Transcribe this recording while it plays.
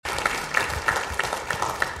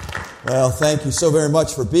Well, thank you so very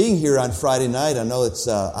much for being here on Friday night. I know it's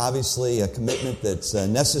obviously a commitment that's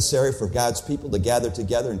necessary for God's people to gather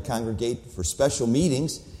together and congregate for special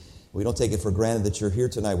meetings. We don't take it for granted that you're here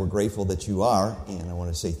tonight. We're grateful that you are. And I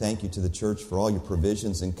want to say thank you to the church for all your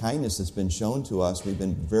provisions and kindness that's been shown to us. We've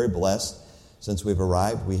been very blessed since we've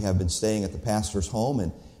arrived. We have been staying at the pastor's home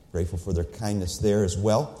and grateful for their kindness there as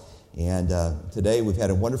well. And today we've had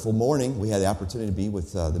a wonderful morning. We had the opportunity to be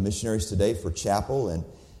with the missionaries today for chapel and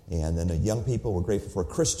then the young people. We're grateful for a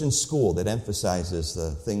Christian school that emphasizes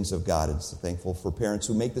the things of God. It's thankful for parents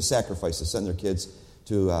who make the sacrifice to send their kids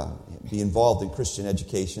to be involved in Christian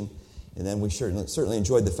education. And then we certainly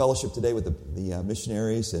enjoyed the fellowship today with the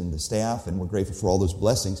missionaries and the staff, and we're grateful for all those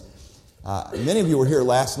blessings. Many of you were here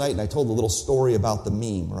last night, and I told a little story about the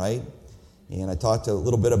meme, right? And I talked a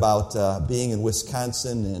little bit about being in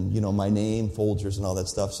Wisconsin and, my name, Folgers, and all that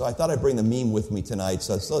stuff. So I thought I'd bring the meme with me tonight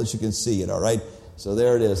so that you can see it, all right? So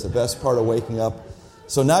there it is, the best part of waking up.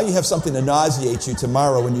 So now you have something to nauseate you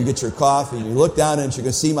tomorrow when you get your coffee. And you look down and you're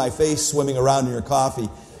going to see my face swimming around in your coffee.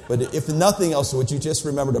 But if nothing else, would you just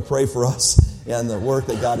remember to pray for us and the work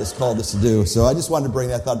that God has called us to do? So I just wanted to bring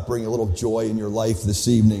that. I thought I'd bring a little joy in your life this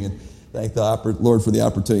evening. And thank the Lord for the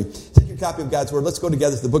opportunity. Take your copy of God's Word. Let's go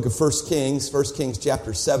together to the book of 1 Kings. 1 Kings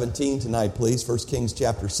chapter 17 tonight, please. 1 Kings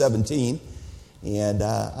chapter 17. And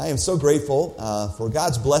I am so grateful for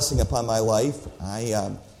God's blessing upon my life.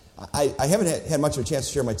 I haven't had much of a chance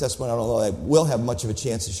to share my testimony. I don't know that I will have much of a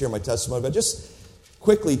chance to share my testimony, but just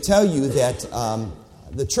quickly tell you that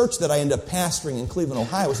the church that I ended up pastoring in Cleveland,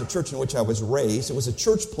 Ohio, was a church in which I was raised. It was a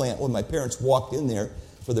church plant when my parents walked in there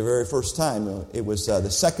for the very first time. It was the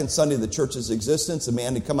second Sunday of the church's existence. A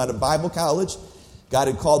man had come out of Bible college. God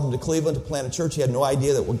had called him to Cleveland to plant a church. He had no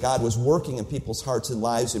idea that God was working in people's hearts and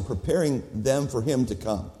lives and preparing them for him to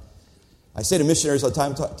come. I say to missionaries all the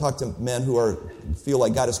time, talk to men who feel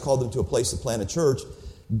like God has called them to a place to plant a church.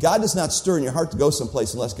 God does not stir in your heart to go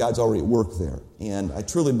someplace unless God's already at work there. And I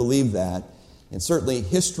truly believe that. And certainly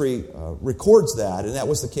history records that, and that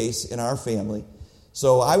was the case in our family.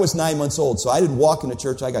 So I was 9 months old, so I didn't walk into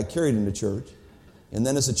church. I got carried into church. And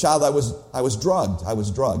then as a child, I was drugged. I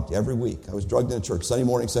was drugged every week. I was drugged into church, Sunday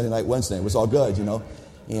morning, Sunday night, Wednesday. It was all good,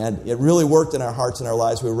 And it really worked in our hearts and our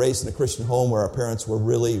lives. We were raised in a Christian home where our parents were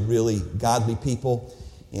really, really godly people.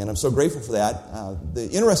 And I'm so grateful for that. The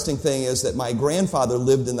interesting thing is that my grandfather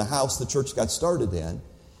lived in the house the church got started in.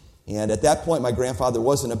 And at that point, my grandfather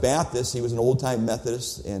wasn't a Baptist. He was an old-time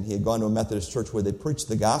Methodist, and he had gone to a Methodist church where they preached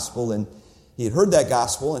the gospel, and he had heard that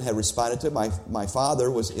gospel and had responded to it. My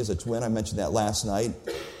father is a twin. I mentioned that last night.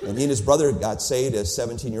 And he and his brother got saved as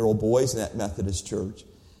 17-year-old boys in that Methodist church.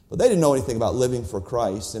 But they didn't know anything about living for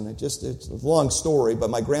Christ. And it's a long story, but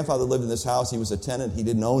my grandfather lived in this house. He was a tenant. He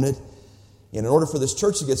didn't own it. And in order for this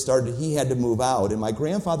church to get started, he had to move out. And my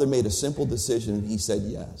grandfather made a simple decision, and he said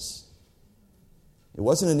yes. It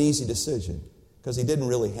wasn't an easy decision because he didn't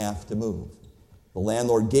really have to move. The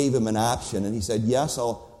landlord gave him an option, and he said, yes,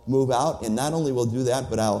 I'll move out, and not only will I do that,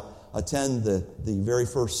 but I'll attend the very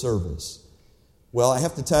first service. Well, I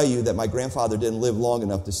have to tell you that my grandfather didn't live long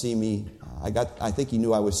enough to see me. I think he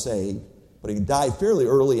knew I was saved, but he died fairly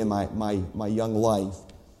early in my young life.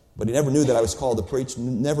 But he never knew that I was called to preach,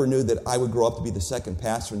 never knew that I would grow up to be the second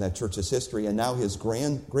pastor in that church's history, and now his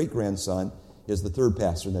great-grandson is the third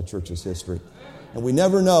pastor in that church's history. And we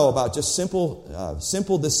never know about just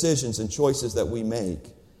simple decisions and choices that we make,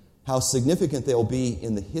 how significant they'll be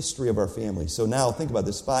in the history of our family. So now think about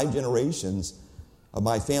this. 5 generations of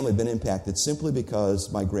my family have been impacted simply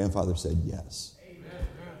because my grandfather said yes. Amen.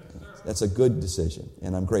 That's a good decision,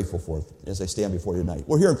 and I'm grateful for it as I stand before you tonight.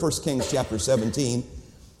 We're here in 1 Kings chapter 17,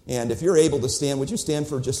 and if you're able to stand, would you stand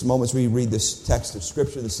for just a moment as we read this text of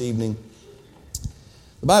Scripture this evening?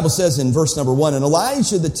 The Bible says in verse number 1, And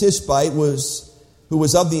Elijah the Tishbite who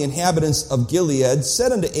was of the inhabitants of Gilead,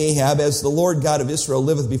 said unto Ahab, As the Lord God of Israel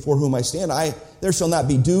liveth before whom I stand, there shall not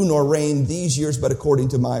be dew nor rain these years, but according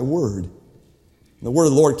to my word. And the word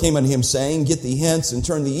of the Lord came unto him, saying, Get thee hence, and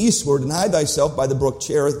turn thee eastward, and hide thyself by the brook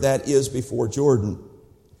Cherith, that is before Jordan.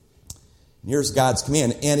 And here's God's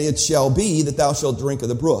command, And it shall be that thou shalt drink of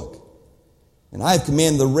the brook. And I have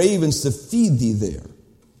commanded the ravens to feed thee there.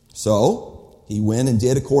 So he went and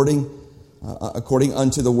did according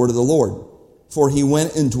unto the word of the Lord. For he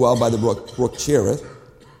went and dwelled by the brook Cherith,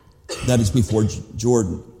 that is before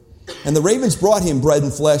Jordan. And the ravens brought him bread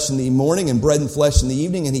and flesh in the morning and bread and flesh in the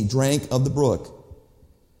evening, and he drank of the brook.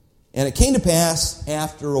 And it came to pass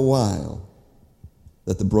after a while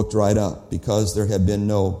that the brook dried up, because there had been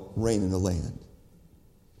no rain in the land.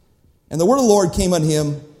 And the word of the Lord came unto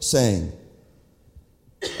him, saying,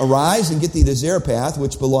 Arise and get thee to Zarephath,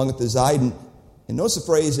 which belongeth to Zidon, And notice the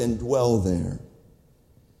phrase, and dwell there.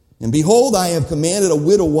 And behold, I have commanded a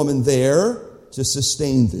widow woman there to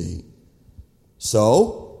sustain thee.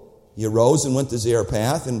 So he arose and went to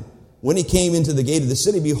Zarephath, and when he came into the gate of the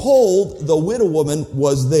city, behold, the widow woman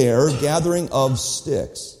was there, gathering of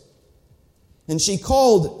sticks. And he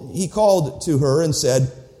called to her and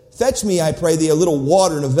said, Fetch me, I pray thee, a little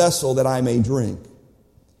water in a vessel that I may drink.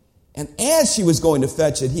 And as she was going to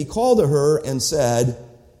fetch it, he called to her and said,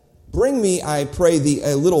 Bring me, I pray thee,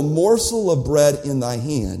 a little morsel of bread in thy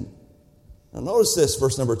hand. Now notice this,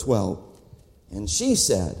 verse number 12. And she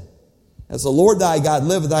said, As the Lord thy God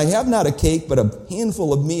liveth, I have not a cake, but a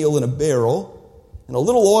handful of meal in a barrel, and a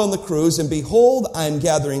little oil in the cruse. And behold, I am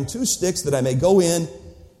gathering 2 sticks that I may go in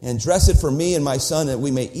and dress it for me and my son, that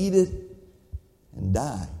we may eat it and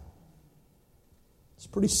die. It's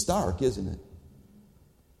pretty stark, isn't it?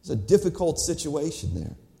 It's a difficult situation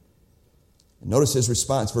there. And notice his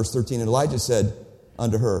response, verse 13. And Elijah said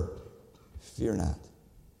unto her, Fear not.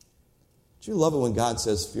 Do you love it when God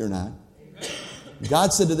says, Fear not? Amen.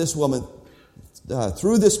 God said to this woman,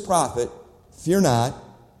 through this prophet, Fear not,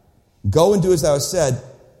 go and do as thou hast said.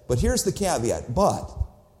 But here's the caveat,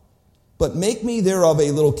 but make me thereof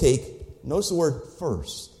a little cake. Notice the word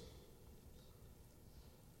first.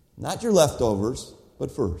 Not your leftovers,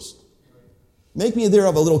 but first. Make me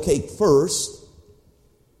thereof a little cake first,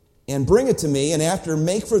 and bring it to me, and after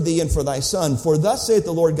make for thee and for thy son. For thus saith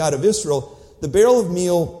the Lord God of Israel, the barrel of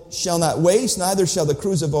meal shall not waste, neither shall the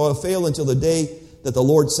cruse of oil fail until the day that the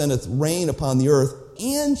Lord sendeth rain upon the earth.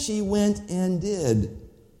 And she went and did,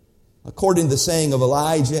 according to the saying of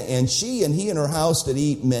Elijah, and she and he and her house did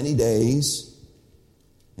eat many days.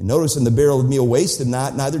 And notice, in the barrel of meal wasted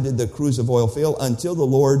not, neither did the cruse of oil fail, until the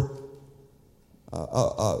Lord,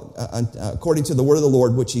 according to the word of the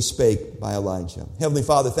Lord, which he spake by Elijah. Heavenly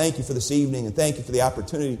Father, thank you for this evening, and thank you for the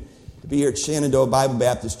opportunity to be here at Shenandoah Bible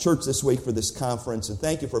Baptist Church this week for this conference. And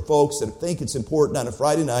thank you for folks that think it's important on a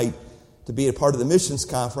Friday night to be a part of the missions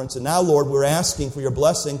conference. And now, Lord, we're asking for your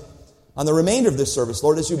blessing on the remainder of this service.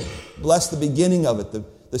 Lord, as you bless the beginning of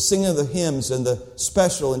it, the singing of the hymns and the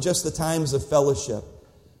special and just the times of fellowship.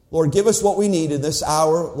 Lord, give us what we need in this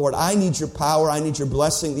hour. Lord, I need your power. I need your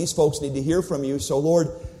blessing. These folks need to hear from you. So, Lord,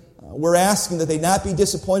 we're asking that they not be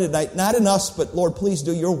disappointed tonight, not in us, but, Lord, please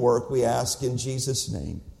do your work, we ask in Jesus'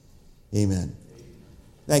 name. Amen.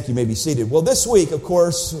 Thank you. You may be seated. Well, this week, of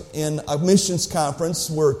course, in a missions conference,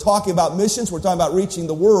 we're talking about missions. We're talking about reaching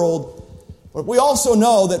the world. But we also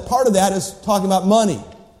know that part of that is talking about money.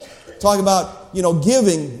 Talking about,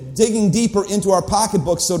 giving, digging deeper into our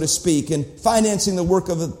pocketbooks, so to speak, and financing the work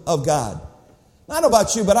of God. I don't know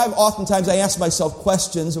about you, but I ask myself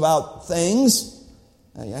questions about things.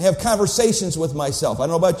 I have conversations with myself. I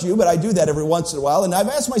don't know about you, but I do that every once in a while. And I've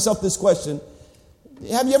asked myself this question.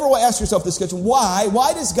 Have you ever asked yourself this question? Why?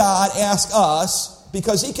 Why does God ask us?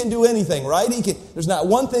 Because he can do anything, right? There's not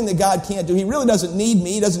one thing that God can't do. He really doesn't need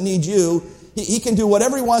me. He doesn't need you. He can do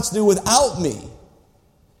whatever he wants to do without me.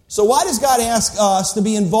 So why does God ask us to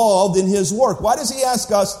be involved in his work? Why does he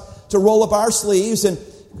ask us to roll up our sleeves? And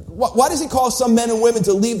why does he call some men and women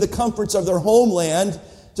to leave the comforts of their homeland,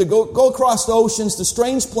 to go across oceans to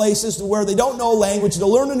strange places to where they don't know language, to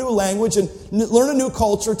learn a new language and learn a new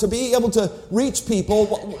culture, to be able to reach people?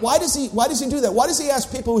 Why does he do that? Why does he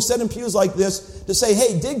ask people who sit in pews like this to say,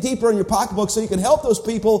 hey, dig deeper in your pocketbook so you can help those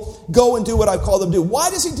people go and do what I've called them to do? Why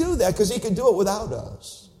does he do that? Because he can do it without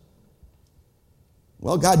us.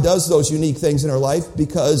 Well, God does those unique things in our life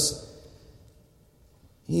because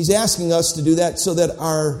he's asking us to do that so that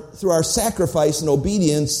through our sacrifice and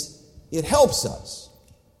obedience, it helps us.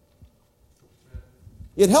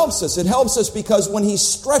 It helps us. It helps us because when he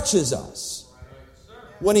stretches us,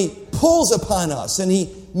 when he pulls upon us and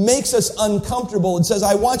he makes us uncomfortable and says,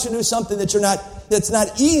 I want you to do something that's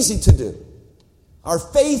not easy to do. Our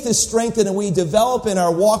faith is strengthened and we develop in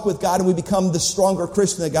our walk with God and we become the stronger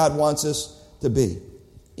Christian that God wants us to be.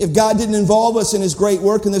 If God didn't involve us in his great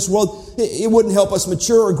work in this world, it wouldn't help us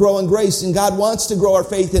mature or grow in grace. And God wants to grow our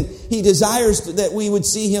faith, and he desires that we would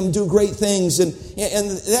see him do great things. And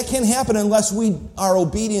that can't happen unless we are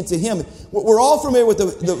obedient to him. We're all familiar with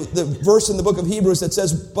the verse in the book of Hebrews that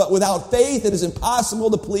says, but without faith it is impossible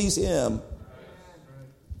to please him.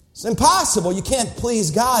 It's impossible. You can't please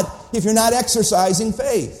God if you're not exercising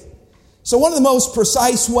faith. So one of the most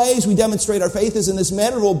precise ways we demonstrate our faith is in this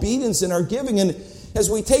matter of obedience in our giving. And as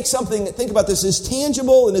we take something, think about this, as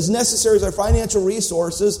tangible and as necessary as our financial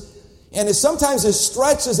resources, and as sometimes as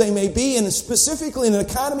stretched as they may be, and specifically in an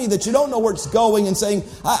economy that you don't know where it's going, and saying,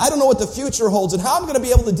 I don't know what the future holds, and how I'm going to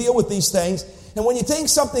be able to deal with these things. And when you take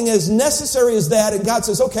something as necessary as that, and God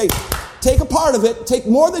says, okay, take a part of it, take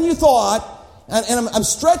more than you thought, And I'm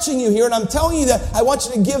stretching you here, and I'm telling you that I want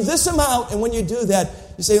you to give this amount, and when you do that,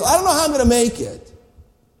 you say, I don't know how I'm going to make it.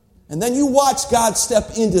 And then you watch God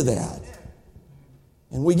step into that.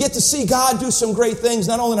 And we get to see God do some great things,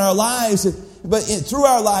 not only in our lives, but through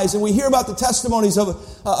our lives. And we hear about the testimonies of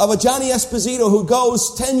a Johnny Esposito who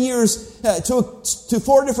goes 10 years to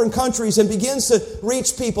 4 different countries and begins to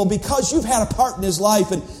reach people because you've had a part in his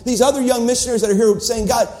life. And these other young missionaries that are here saying,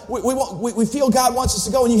 God, we feel God wants us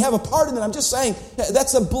to go, and you have a part in it. I'm just saying,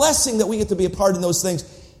 that's a blessing that we get to be a part in those things,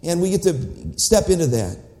 and we get to step into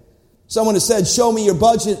that. Someone has said, show me your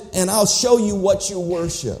budget, and I'll show you what you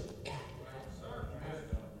worship.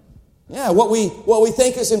 Yeah, what we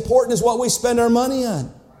think is important is what we spend our money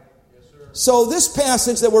on. So this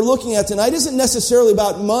passage that we're looking at tonight isn't necessarily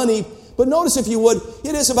about money, but notice, if you would,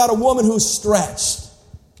 it is about a woman who's stretched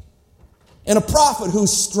and a prophet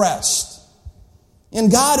who's stretched.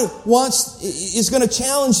 And God is going to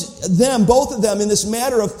challenge them, both of them, in this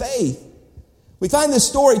matter of faith. We find this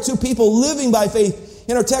story, 2 people living by faith.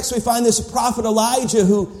 In our text, we find this prophet Elijah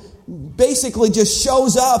who basically just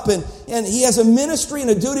shows up, and he has a ministry and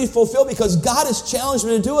a duty to fulfill because God has challenged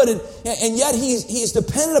him to do it, and yet he's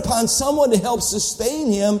dependent upon someone to help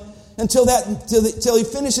sustain him until he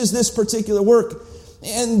finishes this particular work.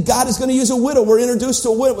 And God is going to use a widow. We're introduced to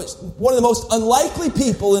a widow, one of the most unlikely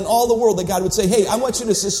people in all the world that God would say, hey, I want you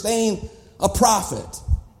to sustain a prophet.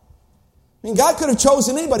 I mean, God could have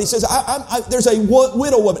chosen anybody. He says, there's a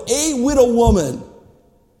widow woman.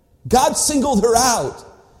 God singled her out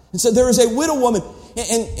and said, there is a widow woman,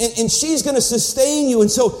 and she's going to sustain you.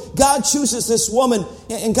 And so God chooses this woman,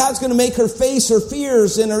 and God's going to make her face her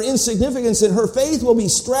fears and her insignificance, and her faith will be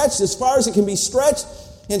stretched as far as it can be stretched,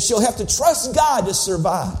 and she'll have to trust God to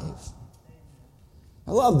survive.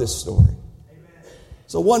 I love this story.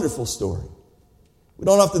 It's a wonderful story. We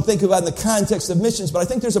don't often think about it in the context of missions, but I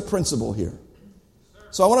think there's a principle here.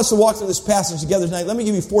 So I want us to walk through this passage together tonight. Let me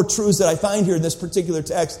give you 4 truths that I find here in this particular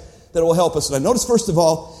text that will help us tonight. Notice, first of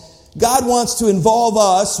all, God wants to involve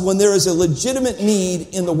us when there is a legitimate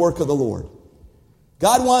need in the work of the Lord.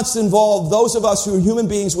 God wants to involve those of us who are human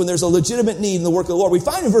beings when there's a legitimate need in the work of the Lord. We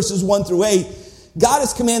find in verses 1 through 8, God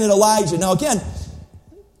has commanded Elijah. Now again,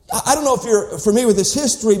 I don't know if you're familiar with this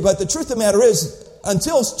history, but the truth of the matter is,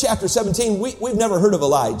 until chapter 17, we've never heard of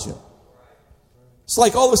Elijah. It's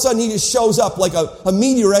like all of a sudden he just shows up like a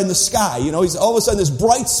meteor in the sky. You know, he's all of a sudden this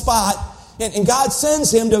bright spot. And God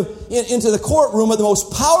sends him into the courtroom of the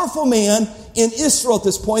most powerful man in Israel at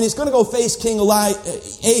this point. He's going to go face King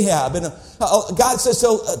Ahab. And God says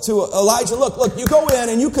to Elijah, look, you go in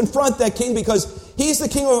and you confront that king because he's the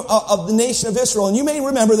king of the nation of Israel. And you may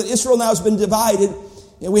remember that Israel now has been divided.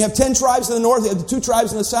 And we have 10 tribes in the north. We have the 2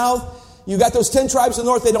 tribes in the south. You got those 10 tribes in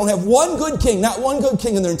the north. They don't have one good king, not one good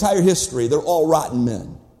king in their entire history. They're all rotten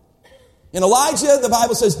men. And Elijah, the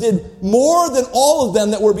Bible says, did more than all of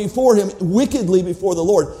them that were before him wickedly before the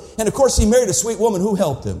Lord. And of course, he married a sweet woman who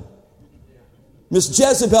helped him. Miss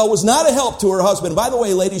Jezebel was not a help to her husband. By the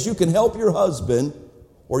way, ladies, you can help your husband,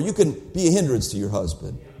 or you can be a hindrance to your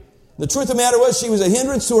husband. The truth of the matter was, she was a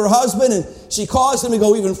hindrance to her husband, and she caused him to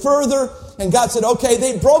go even further. And God said, okay,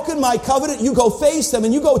 they've broken my covenant. You go face them,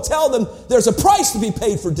 and you go tell them there's a price to be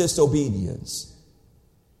paid for disobedience.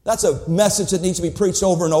 That's a message that needs to be preached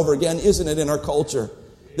over and over again, isn't it, in our culture?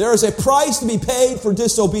 There is a price to be paid for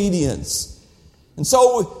disobedience. And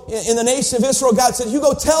so in the nation of Israel, God said, you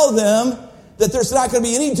go tell them that there's not going to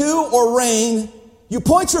be any dew or rain. You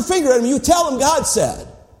point your finger at them, you tell them God said,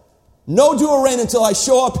 no dew or rain until I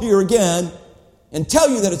show up here again and tell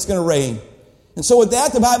you that it's going to rain. And so with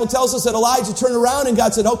that, the Bible tells us that Elijah turned around and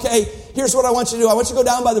God said, okay, here's what I want you to do. I want you to go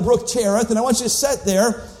down by the brook Cherith, and I want you to sit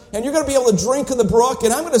there, and you're going to be able to drink of the brook,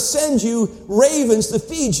 and I'm going to send you ravens to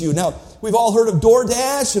feed you. Now, we've all heard of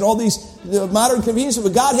DoorDash and all these modern conveniences,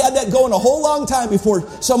 but God had that going a whole long time before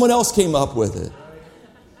someone else came up with it.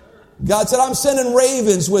 God said, I'm sending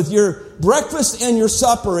ravens with your breakfast and your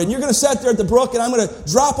supper, and you're going to sit there at the brook, and I'm going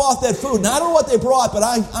to drop off that food. Now, I don't know what they brought, but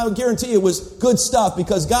I guarantee you it was good stuff,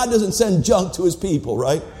 because God doesn't send junk to his people,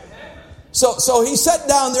 right? So he sat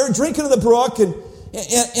down there drinking of the brook, and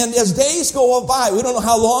as days go by, we don't know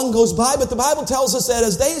how long goes by, but the Bible tells us that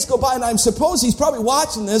as days go by, and I suppose he's probably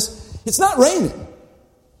watching this, it's not raining.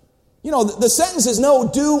 You know, the sentence is no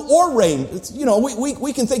dew or rain. It's, you know,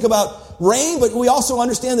 we can think about rain, but we also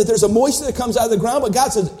understand that there's a moisture that comes out of the ground, but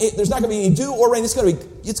God says there's not going to be any dew or rain. It's going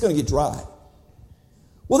to get dry.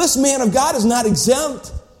 Well, this man of God is not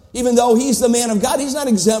exempt. Even though he's the man of God, he's not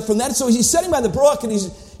exempt from that. So he's sitting by the brook, and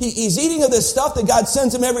he's eating of this stuff that God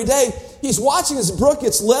sends him every day. He's watching this brook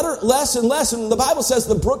gets less and less, and the Bible says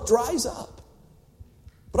the brook dries up.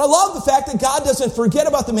 But I love the fact that God doesn't forget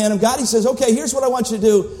about the man of God. He says, okay, here's what I want you to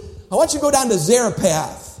do. I want you to go down to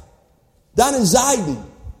Zarephath, down in Zidon.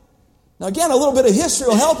 Now again, a little bit of history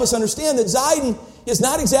will help us understand that Zidon is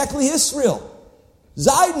not exactly Israel.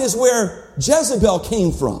 Zidon is where Jezebel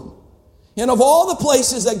came from. And of all the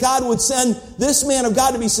places that God would send this man of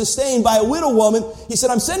God to be sustained by a widow woman, he said,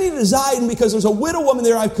 I'm sending you to Zidon because there's a widow woman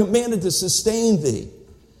there I've commanded to sustain thee.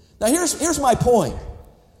 Now here's my point.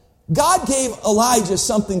 God gave Elijah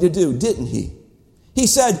something to do, didn't he? He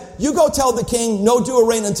said, you go tell the king, no dew or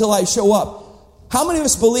rain until I show up. How many of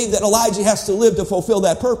us believe that Elijah has to live to fulfill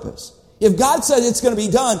that purpose? If God said it's going to be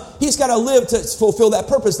done, he's got to live to fulfill that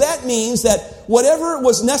purpose. That means that whatever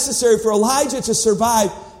was necessary for Elijah to survive,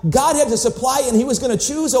 God had to supply, and he was going to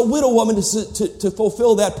choose a widow woman to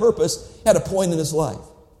fulfill that purpose at a point in his life.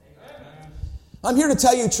 I'm here to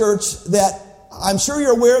tell you, church, that I'm sure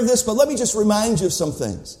you're aware of this, but let me just remind you of some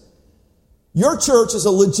things. Your church is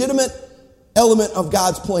a legitimate element of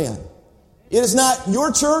God's plan. It is not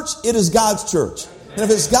your church, it is God's church. And if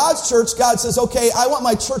it's God's church, God says, okay, I want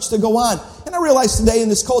my church to go on. And I realize today in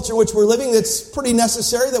this culture in which we're living, it's pretty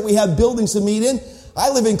necessary that we have buildings to meet in. I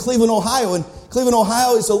live in Cleveland, Ohio, and Cleveland,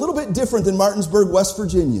 Ohio is a little bit different than Martinsburg, West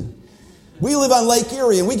Virginia. We live on Lake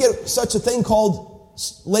Erie, and we get such a thing called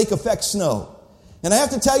lake effect snow. And I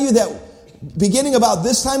have to tell you that beginning about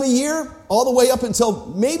this time of year, all the way up until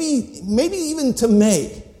maybe even to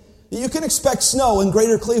May, you can expect snow in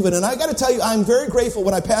Greater Cleveland. And I got to tell you, I'm very grateful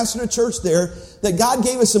when I pastored a church there that God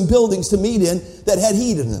gave us some buildings to meet in that had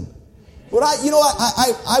heat in them. But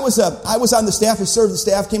I was on the staff, I served the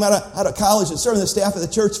staff, came out of college and served the staff of the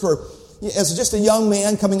church as just a young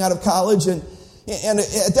man coming out of college. And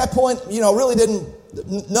at that point, really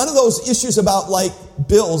none of those issues about like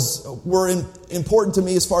bills were important to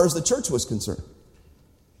me as far as the church was concerned.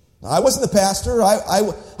 I wasn't the pastor.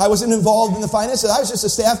 I wasn't involved in the finances. I was just a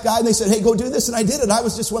staff guy, and they said, hey, go do this, and I did it. I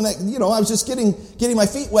was just one that, I was just getting my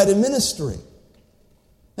feet wet in ministry.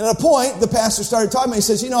 And at a point, the pastor started talking to me. He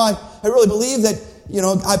says, I really believe that,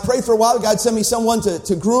 I prayed for a while. God sent me someone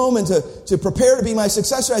to groom and to prepare to be my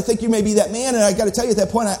successor. I think you may be that man. And I got to tell you, at that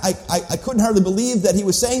point, I couldn't hardly believe that he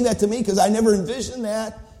was saying that to me because I never envisioned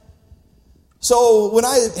that. So when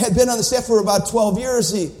I had been on the staff for about 12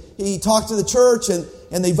 years, he talked to the church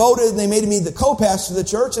and they voted and they made me the co-pastor of the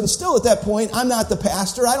church. And still at that point, I'm not the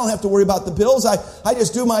pastor. I don't have to worry about the bills. I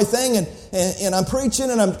just do my thing and I'm preaching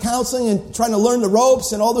and I'm counseling and trying to learn the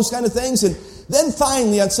ropes and all those kind of things. And then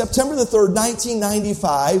finally, on September the 3rd,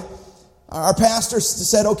 1995, our pastor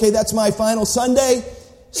said, okay, that's my final Sunday.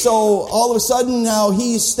 So all of a sudden now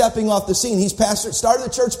he's stepping off the scene. He's started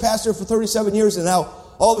the church pastor for 37 years, and now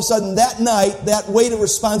all of a sudden that night, that weight of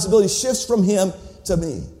responsibility shifts from him to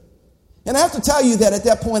me. And I have to tell you that at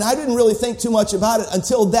that point, I didn't really think too much about it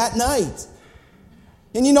until that night.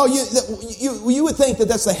 And you would think that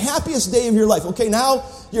that's the happiest day of your life. Okay, now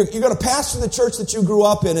you're going to pastor the church that you grew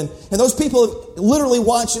up in, and those people literally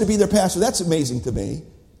want you to be their pastor. That's amazing to me.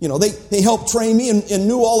 They helped train me and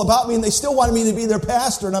knew all about me, and they still wanted me to be their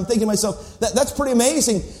pastor. And I'm thinking to myself, that's pretty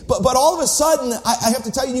amazing. But all of a sudden, I have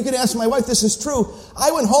to tell you, you can ask my wife, this is true.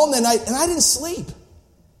 I went home that night, and I didn't sleep.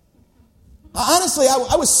 Honestly,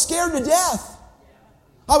 I was scared to death.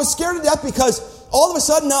 I was scared to death because all of a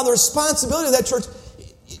sudden now the responsibility of that church,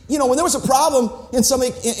 when there was a problem in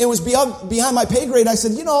something, it was behind my pay grade, I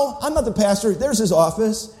said, I'm not the pastor. There's his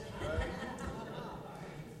office.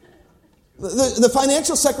 The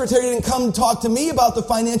financial secretary didn't come talk to me about the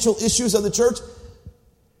financial issues of the church,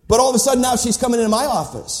 but all of a sudden now she's coming into my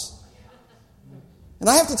office. And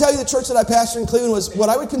I have to tell you, the church that I pastored in Cleveland was what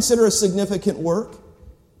I would consider a significant work.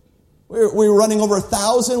 We were running over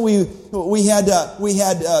 1,000. We had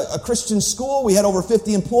a Christian school. We had over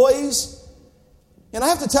 50 employees. And I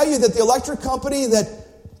have to tell you that the electric company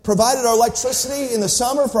that provided our electricity in the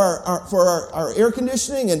summer for our air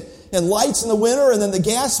conditioning and lights in the winter, and then the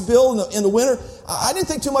gas bill in the winter, I didn't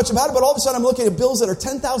think too much about it, but all of a sudden I'm looking at bills that are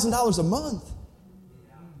 $10,000 a month.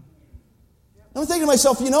 I'm thinking to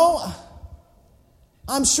myself,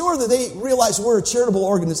 I'm sure that they realize we're a charitable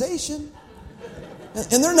organization.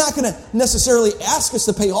 And they're not going to necessarily ask us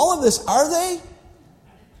to pay all of this, are they?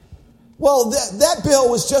 Well, that bill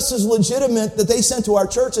was just as legitimate that they sent to our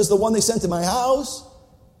church as the one they sent to my house.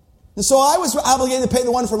 And so I was obligated to pay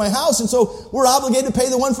the one for my house, and so we're obligated to pay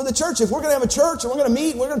the one for the church. If we're going to have a church and we're going to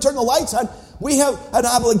meet and we're going to turn the lights on, we have an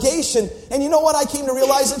obligation. And you know what? I came to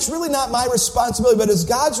realize it's really not my responsibility, but it's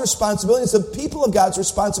God's responsibility. It's the people of God's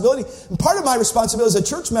responsibility. And part of my responsibility as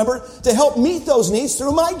a church member to help meet those needs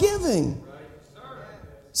through my giving.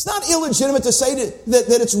 It's not illegitimate to say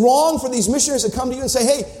that it's wrong for these missionaries to come to you and say,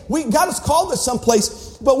 hey, God has called us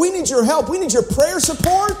someplace, but we need your help. We need your prayer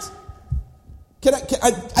support.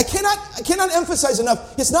 I cannot emphasize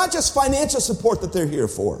enough, it's not just financial support that they're here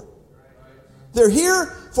for. They're here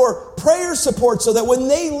for prayer support so that when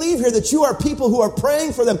they leave here, that you are people who are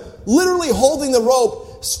praying for them, literally holding the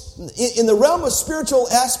rope in the realm of spiritual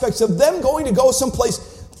aspects of them going to go someplace.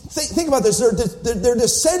 Think about this. They're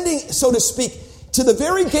descending, so to speak, to the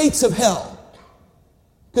very gates of hell.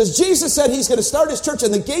 Because Jesus said he's going to start his church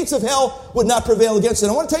and the gates of hell would not prevail against it.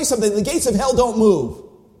 I want to tell you something. The gates of hell don't move.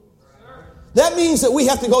 That means that we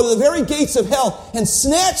have to go to the very gates of hell and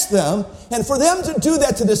snatch them. And for them to do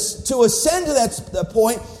that, to ascend to that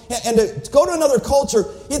point and to go to another culture,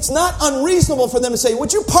 it's not unreasonable for them to say,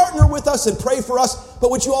 would you partner with us and pray for us,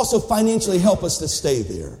 but would you also financially help us to stay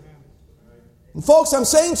there? And folks, I'm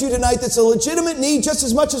saying to you tonight, that's a legitimate need, just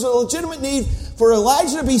as much as a legitimate need for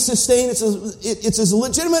Elijah to be sustained. It's as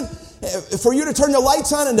legitimate for you to turn your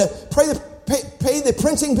lights on and to pay the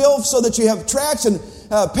printing bill so that you have tracts, and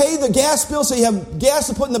pay the gas bill so you have gas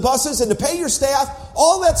to put in the buses, and to pay your staff.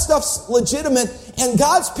 All that stuff's legitimate, and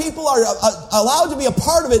God's people are allowed to be a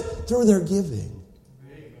part of it through their giving.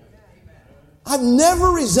 I've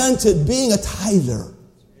never resented being a tither.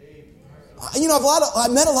 You know,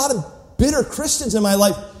 I've met a lot of bitter Christians in my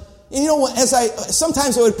life. And you know,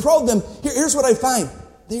 sometimes I would probe them. Here's what I find.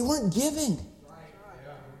 They weren't giving.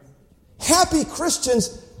 Happy Christians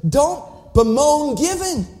don't bemoan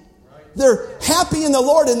giving. They're happy in the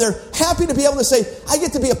Lord, and they're happy to be able to say, I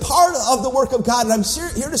get to be a part of the work of God. And I'm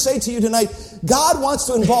here to say to you tonight, God wants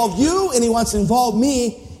to involve you, and he wants to involve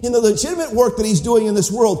me in the legitimate work that he's doing in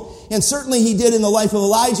this world. And certainly he did in the life of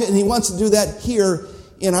Elijah, and he wants to do that here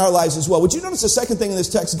in our lives as well. Would you notice the second thing in this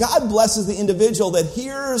text? God blesses the individual that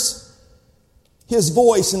hears his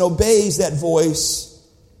voice and obeys that voice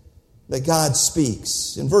that God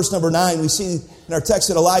speaks. In verse number 9, we see in our text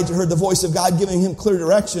that Elijah heard the voice of God giving him clear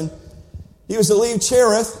direction. He was to leave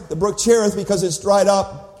Cherith, the brook Cherith, because it's dried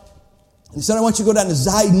up. He said, I want you to go down to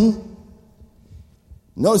Zidon.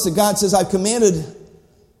 Notice that God says, I've commanded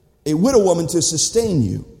a widow woman to sustain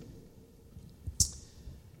you.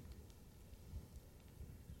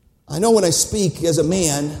 I know when I speak as a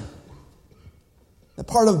man, that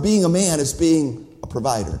part of being a man is being a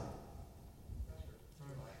provider.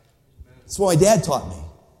 That's what my dad taught me.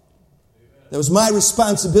 That was my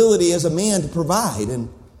responsibility as a man to provide. And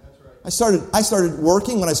I started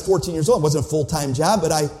working when I was 14 years old. It wasn't a full-time job,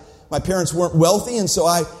 but my parents weren't wealthy, and so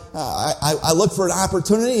I looked for an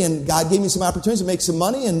opportunity, and God gave me some opportunities to make some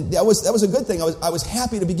money, and that was a good thing. I was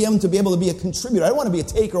happy to begin to be able to be a contributor. I don't want to be a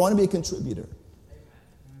taker. I want to be a contributor.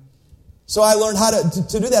 So I learned how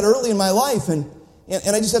to do that early in my life, and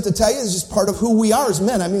I just have to tell you, it's just part of who we are as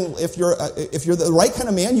men. I mean, if you're the right kind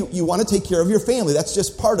of man, you want to take care of your family. That's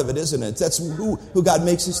just part of it, isn't it? That's who God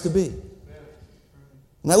makes us to be.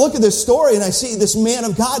 And I look at this story and I see this man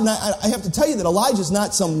of God, and I have to tell you that Elijah's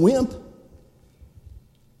not some wimp.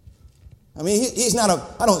 I mean, he's not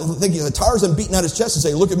I don't think he's a Tarzan beating out his chest and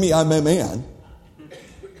saying, look at me, I'm a man.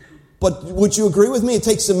 But would you agree with me? It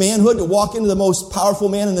takes some manhood to walk into the most powerful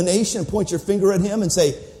man in the nation and point your finger at him and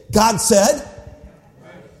say, God said.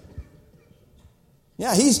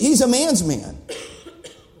 Yeah, he's a man's man.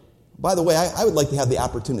 By the way, I would like to have the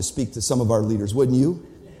opportunity to speak to some of our leaders, wouldn't you?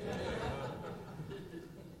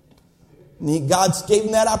 And God gave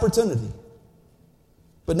him that opportunity.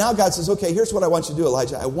 But now God says, okay, here's what I want you to do,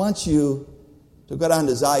 Elijah. I want you to go down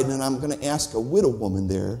to Zidon, and I'm going to ask a widow woman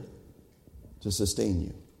there to sustain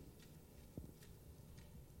you.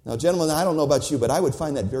 Now, gentlemen, I don't know about you, but I would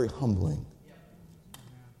find that very humbling.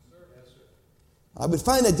 I would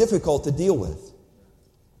find that difficult to deal with.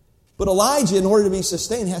 But Elijah, in order to be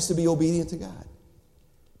sustained, has to be obedient to God.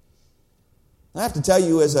 I have to tell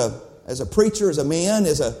you, as a preacher, as a man,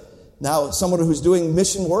 now someone who's doing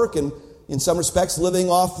mission work and in some respects living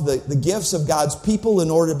off the gifts of God's people in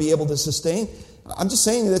order to be able to sustain, I'm just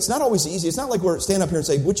saying that it's not always easy. It's not like we're standing up here and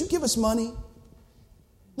saying, would you give us money?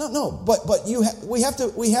 No. But we have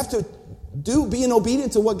to being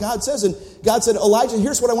obedient to what God says. And God said, Elijah,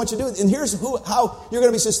 here's what I want you to do. And here's how you're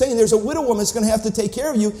going to be sustained. There's a widow woman that's going to have to take care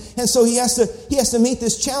of you. And so he has to meet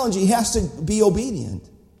this challenge. He has to be obedient.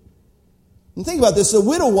 And think about this. The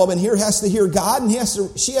widow woman here has to hear God, and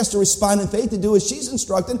she has to respond in faith to do as she's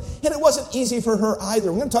instructed. And it wasn't easy for her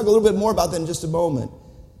either. We're going to talk a little bit more about that in just a moment.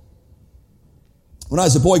 When I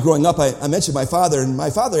was a boy growing up, I mentioned my father. And my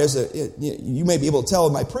father, you may be able to tell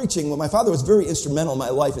in my preaching, my father was very instrumental in my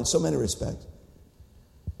life in so many respects.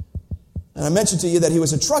 And I mentioned to you that he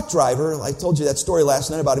was a truck driver. I told you that story last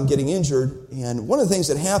night about him getting injured. And one of the things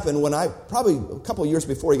that happened probably a couple of years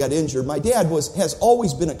before he got injured, my dad has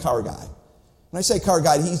always been a car guy. When I say car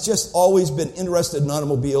guy, he's just always been interested in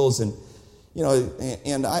automobiles. And,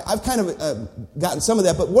 I've kind of gotten some of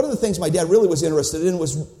that. But one of the things my dad really was interested in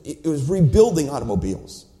was rebuilding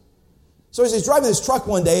automobiles. So as he's driving his truck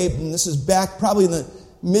one day, and this is back probably in the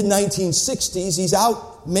mid-1960s, he's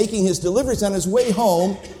out making his deliveries. On his way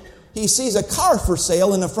home, he sees a car for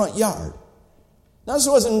sale in the front yard. Now, this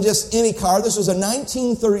wasn't just any car. This was a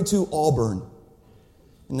 1932 Auburn.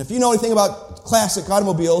 And if you know anything about classic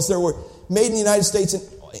automobiles, they were made in the United States.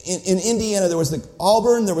 In Indiana, there was the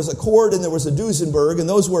Auburn, there was a Accord, and there was a Duesenberg. And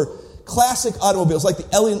those were classic automobiles, like the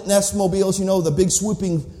Elliott Ness mobiles, the big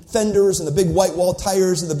swooping fenders and the big white wall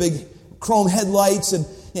tires and the big chrome headlights. And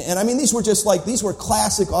I mean, these were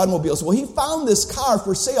classic automobiles. Well, he found this car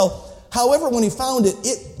for sale. However, when he found it,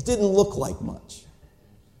 it didn't look like much.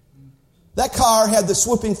 That car had the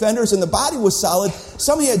swooping fenders and the body was solid.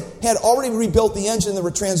 Somebody had already rebuilt the engine and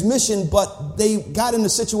the transmission, but they got in a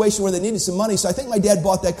situation where they needed some money. So I think my dad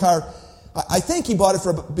bought that car. I think he bought it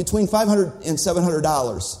for between $500 and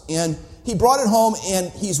 $700. And he brought it home,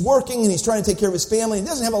 and he's working, and he's trying to take care of his family. He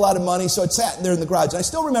doesn't have a lot of money, so it sat there in the garage. And I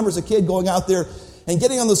still remember as a kid going out there and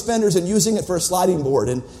getting on those fenders and using it for a sliding board.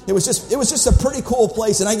 And it was just a pretty cool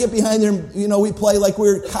place. And I get behind there, and we play like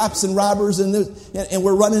we're cops and robbers, and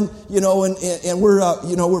we're running, and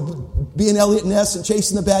we're being Elliott Ness and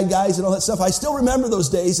chasing the bad guys and all that stuff. I still remember those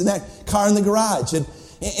days in that car in the garage.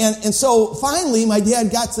 And so finally, my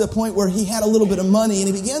dad got to the point where he had a little bit of money,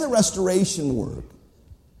 and he began the restoration work.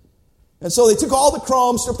 And so they took all the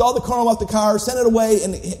chrome, stripped all the chrome off the car, sent it away,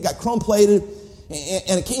 and it got chrome plated.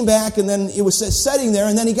 And it came back, and then it was setting there,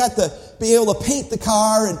 and then he got to be able to paint the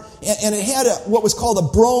car, and it had what was called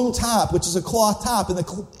a brome top, which is a cloth top. And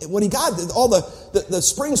when he got it, all the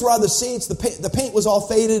springs were out of the seats, the paint was all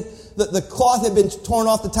faded, the cloth had been torn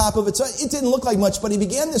off the top of it, so it didn't look like much. But he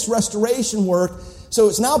began this restoration work, so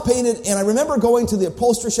it's now painted. And I remember going to the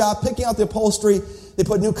upholstery shop, picking out the upholstery. They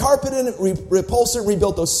put new carpet in it, reupholstered,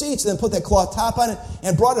 rebuilt those seats, and then put that cloth top on it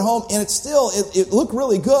and brought it home. And it looked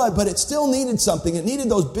really good, but it still needed something. It needed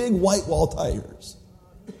those big white wall tires.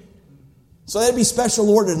 So they had to be special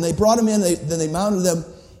ordered, and they brought them in. Then they mounted them,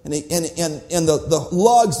 and the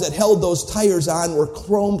lugs that held those tires on were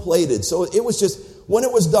chrome plated. So it was just, when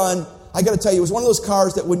it was done, I got to tell you, it was one of those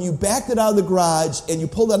cars that when you backed it out of the garage and you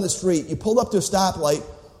pulled on the street, you pulled up to a stoplight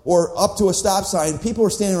or up to a stop sign, people were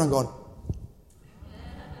standing around going,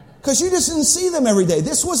 because you just didn't see them every day.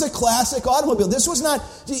 This was a classic automobile. This was not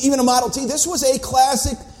even a Model T. This was a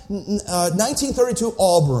classic 1932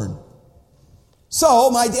 Auburn.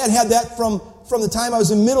 So my dad had that from the time I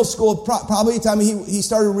was in middle school, probably the time he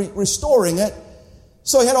started restoring it.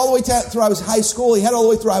 So he had all the way through I was high school. He had all the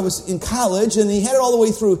way through I was in college. And he had it all the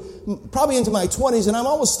way through probably into my 20s. And I'm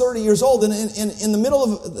almost 30 years old. And in the middle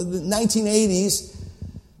of the 1980s,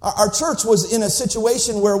 our church was in a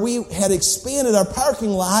situation where we had expanded our parking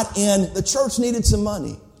lot and the church needed some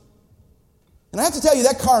money. And I have to tell you,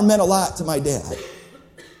 that car meant a lot to my dad.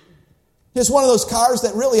 It's one of those cars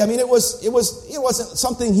that really, it wasn't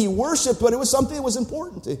something he worshiped, but it was something that was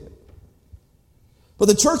important to him. But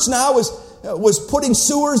the church now was putting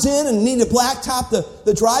sewers in and needed to blacktop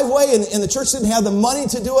the driveway, and the church didn't have the money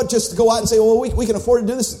to do it, just to go out and say, well, we can afford to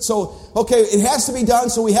do this. So, okay, it has to be done,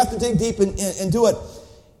 so we have to dig deep and do it.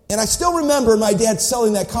 And I still remember my dad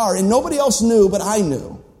selling that car, and nobody else knew, but I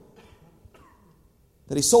knew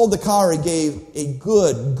that he sold the car and gave a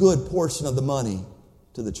good portion of the money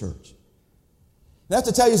to the church. And I have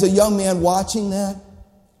to tell you, as a young man watching that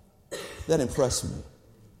impressed me.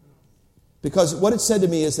 Because what it said to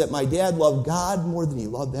me is that my dad loved God more than he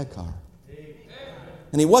loved that car.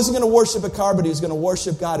 And he wasn't going to worship a car, but he was going to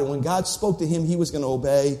worship God. And when God spoke to him, he was going to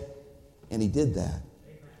obey, and he did that.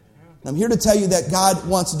 I'm here to tell you that God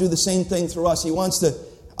wants to do the same thing through us. He wants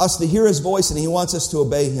us to hear his voice, and he wants us to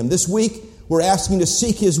obey him. This week, we're asking to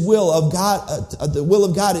seek his will of God, the will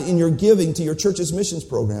of God in your giving to your church's missions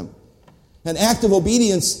program. An act of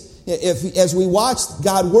obedience, as we watch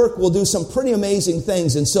God work, will do some pretty amazing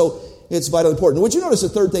things. And so it's vitally important. Would you notice the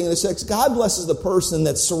third thing in this text? God blesses the person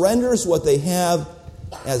that surrenders what they have,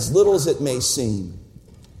 as little as it may seem.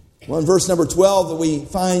 Well, in verse number 12, that we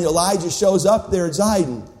find Elijah shows up there at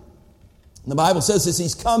Zidon. The Bible says as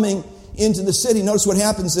he's coming into the city, notice what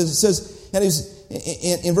happens is it says, and he's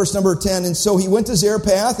in verse number 10, and so he went to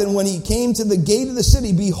Zarephath, and when he came to the gate of the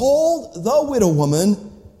city, behold, the widow woman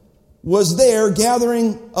was there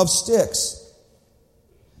gathering of sticks.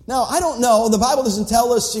 Now, I don't know, the Bible doesn't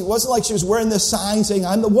tell us, it wasn't like she was wearing this sign saying,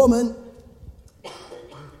 I'm the woman.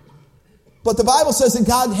 But the Bible says that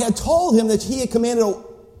God had told him that he had commanded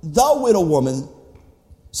the widow woman.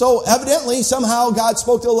 So evidently, somehow God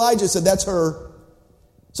spoke to Elijah and said, that's her.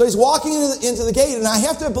 So he's walking into the gate, and I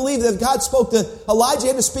have to believe that if God spoke to Elijah, he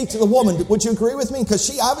had to speak to the woman. Would you agree with me? Because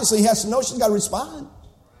she obviously has to know she's got to respond.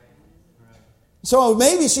 So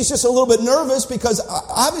maybe she's just a little bit nervous because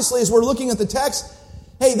obviously as we're looking at the text,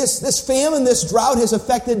 hey, this famine, this drought has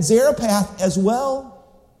affected Zarephath as well.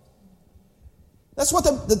 That's what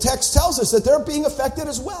the text tells us, that they're being affected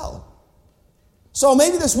as well. So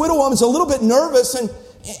maybe this widow woman's a little bit nervous, and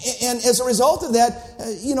as a result of that,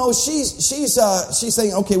 she's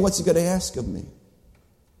saying, okay, what's he going to ask of me?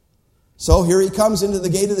 So here he comes into the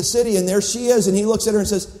gate of the city, and there she is, and he looks at her and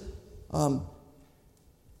says, I'm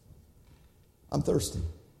thirsty.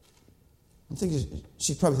 I'm thinking,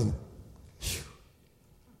 she's probably thinking, phew,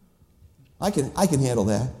 I can handle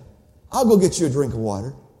that. I'll go get you a drink of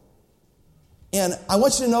water. And I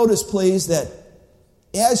want you to notice, please, that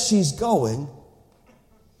as she's going,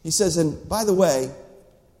 he says, and by the way,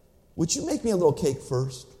 would you make me a little cake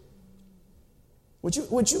first? Would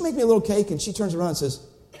you make me a little cake? And she turns around and says,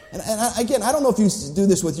 and again, I don't know if you do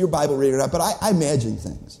this with your Bible reading or not, but I imagine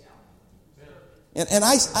things. And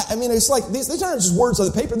I mean, it's like, these aren't just words on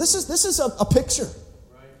the paper. This is a picture.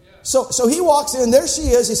 So he walks in, there she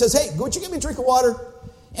is. He says, hey, would you give me a drink of water?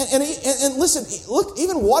 And listen, look,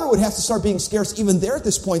 even water would have to start being scarce even there at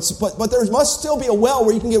this point. But there must still be a well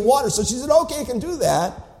where you can get water. So she said, okay, I can do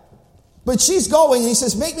that. But she's going, and he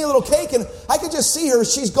says, make me a little cake. And I could just see her.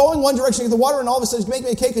 She's going one direction to get the water, and all of a sudden, make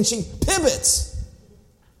me a cake, and she pivots.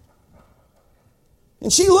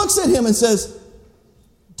 And she looks at him and says,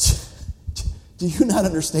 do you not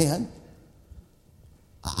understand?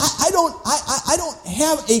 I don't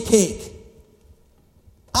have a cake.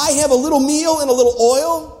 I have a little meal and a little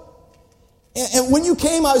oil. And when you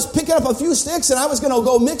came, I was picking up a few sticks, and I was going to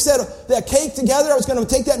go mix that cake together. I was going to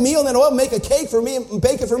take that meal and that oil, make a cake for me, and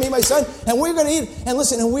bake it for me and my son, and we were going to eat. And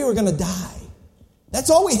listen, and we were going to die. That's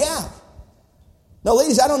all we have. Now,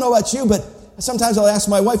 ladies, I don't know about you, but sometimes I'll ask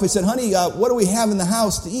my wife, I said, honey, what do we have in the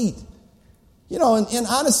house to eat? You know, and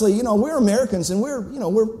honestly, you know, we're Americans, and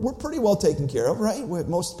we're pretty well taken care of, right? We're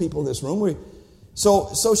most people in this room.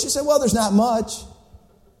 So she said, well, there's not much.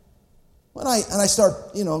 And I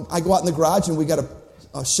start, you know, I go out in the garage, and we got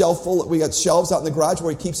a shelf full. We got shelves out in the garage where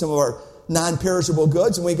we keep some of our non-perishable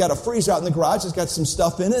goods, and we got a freezer out in the garage that's got some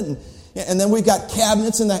stuff in it, and then we've got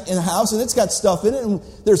cabinets in the house, and it's got stuff in it, and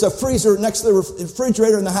there's a freezer next to the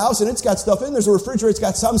refrigerator in the house, and it's got stuff in it. There's a refrigerator that's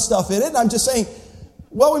got some stuff in it, and I'm just saying,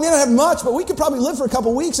 well, we may not have much, but we could probably live for a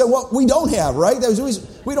couple of weeks on what we don't have, right?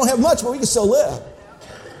 We don't have much, but we can still live.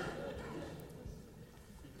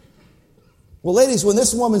 Well, ladies, when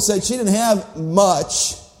this woman said she didn't have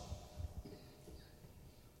much,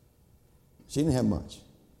 she didn't have much.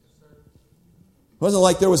 It wasn't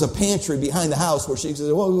like there was a pantry behind the house where she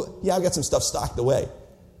said, well, yeah, I've got some stuff stocked away.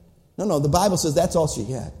 No, the Bible says that's all she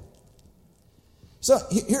had. So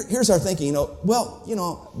here's our thinking,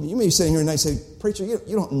 you may be sitting here and I say, preacher, you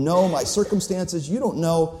don't know my circumstances. You don't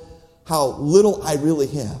know how little I really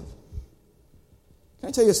have. Can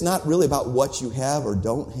I tell you, it's not really about what you have or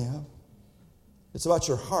don't have. It's about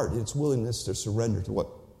your heart and its willingness to surrender to what,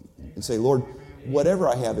 and say, Lord, whatever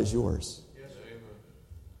I have is yours.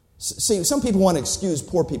 See, some people want to excuse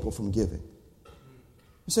poor people from giving.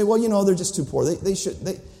 You say, well, they're just too poor.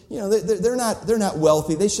 They're not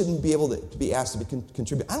wealthy. They shouldn't be able to be asked to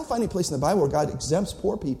contribute. I don't find any place in the Bible where God exempts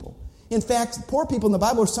poor people. In fact, poor people in the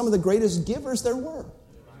Bible are some of the greatest givers there were.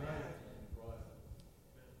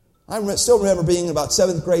 I still remember being in about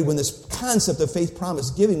 7th grade when this concept of faith promise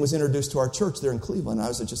giving was introduced to our church there in Cleveland. I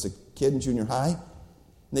was just a kid in junior high. And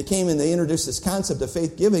they came and they introduced this concept of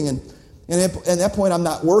faith giving. And at that point, I'm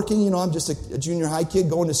not working. I'm just a junior high kid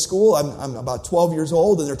going to school. I'm about 12 years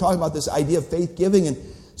old, and they're talking about this idea of faith giving. And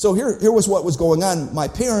so here was what was going on. My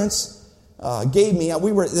parents gave me,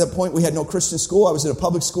 we were at that point, we had no Christian school. I was in a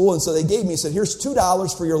public school, and so they gave me, said, here's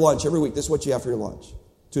 $2 for your lunch every week. This is what you have for your lunch,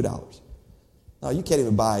 $2. Now, you can't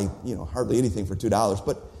even buy, hardly anything for $2,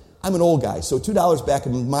 but I'm an old guy, so $2 back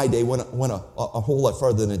in my day went a whole lot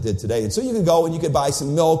farther than it did today. And so you could go and you could buy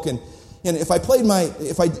some milk, and if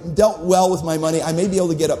I dealt well with my money, I may be able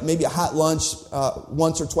to get maybe a hot lunch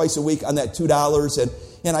once or twice a week on that $2,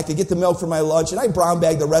 and I could get the milk for my lunch, and I brown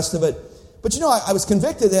bag the rest of it. But I was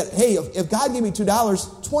convicted that, hey, if God gave me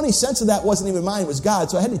 $2, 20 cents of that wasn't even mine, it was God,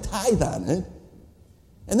 so I had to tithe on it.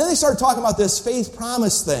 And then they started talking about this faith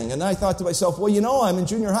promise thing. And I thought to myself, well, I'm in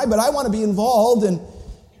junior high, but I want to be involved. And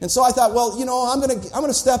so I thought, well, I'm going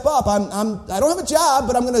to step up. I don't have a job,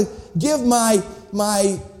 but I'm going to give my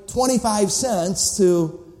 25 cents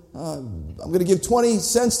to going to give 20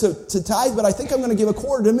 cents to tithe, but I think I'm going to give a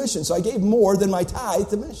quarter to mission. So I gave more than my tithe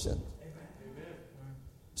to mission.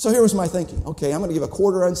 So here was my thinking. Okay, I'm going to give a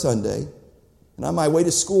quarter on Sunday, and on my way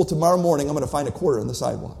to school tomorrow morning, I'm going to find a quarter on the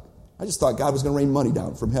sidewalk. I just thought God was going to rain money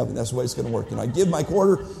down from heaven. That's the way it's going to work. I'd give my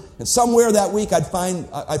quarter, and somewhere that week I'd find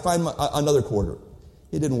another quarter.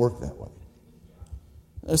 It didn't work that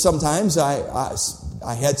way. Sometimes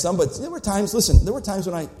I had some, but there were times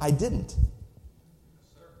when I didn't.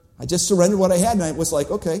 I just surrendered what I had, and I was like,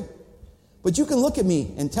 okay. But you can look at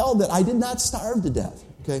me and tell that I did not starve to death,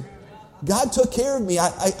 okay? God took care of me.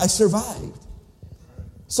 I survived.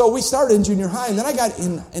 So we started in junior high, and then I got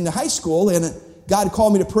into high school, and God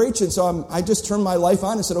called me to preach, and so I just turned my life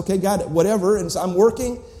on and said, okay, God, whatever. And so I'm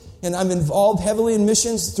working, and I'm involved heavily in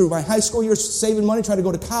missions through my high school years, saving money, trying to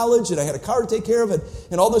go to college, and I had a car to take care of,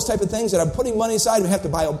 and all those type of things, and I'm putting money aside, and I have to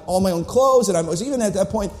buy all my own clothes, and I was even at that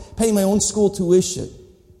point paying my own school tuition.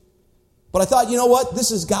 But I thought, you know what?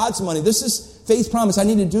 This is God's money. This is faith promise. I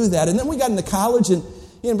need to do that. And then we got into college, and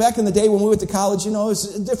back in the day when we went to college, it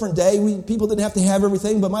was a different day. People didn't have to have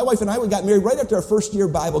everything, but my wife and I, we got married right after our first year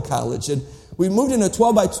of Bible college, and we moved in a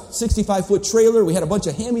 12 by 65 foot trailer. We had a bunch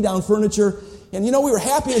of hand-me-down furniture, and we were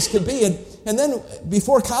happy as could be. And then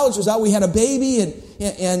before college was out, we had a baby, and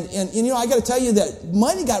I got to tell you that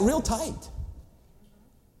money got real tight.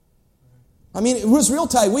 I mean, it was real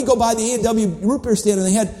tight. We'd go by the A&W root beer stand, and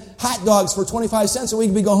they had hot dogs for 25 cents, and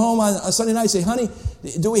we'd go home on a Sunday night and say, honey,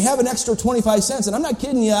 do we have an extra 25 cents? And I'm not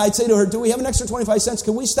kidding you. I'd say to her, do we have an extra 25 cents?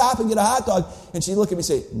 Can we stop and get a hot dog? And she'd look at me and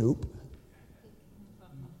say, nope.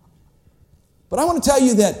 But I want to tell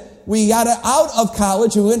you that we got out of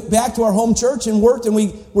college, we went back to our home church and worked, and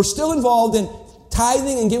we were still involved in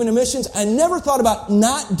tithing and giving to missions. I never thought about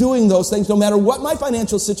not doing those things, no matter what my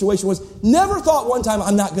financial situation was. Never thought one time,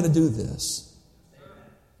 I'm not going to do this.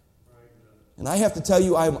 And I have to tell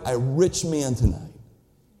you, I'm a rich man tonight.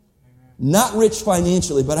 Not rich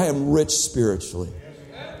financially, but I am rich spiritually.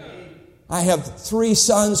 I have 3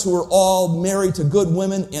 sons who are all married to good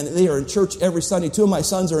women, and they are in church every Sunday. 2 of my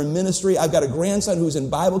sons are in ministry. I've got a grandson who's in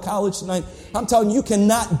Bible college tonight. I'm telling you, you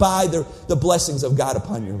cannot buy the blessings of God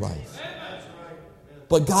upon your life.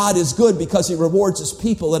 But God is good because He rewards His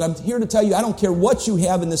people. And I'm here to tell you, I don't care what you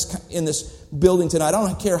have in this building tonight. I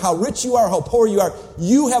don't care how rich you are, how poor you are.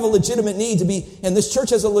 You have a legitimate need to be, and this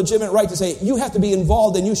church has a legitimate right to say, you have to be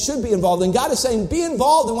involved, and you should be involved. And God is saying, be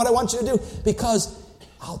involved in what I want you to do, because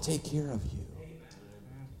I'll take care of you. I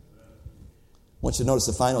want you to notice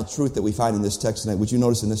the final truth that we find in this text tonight. Would you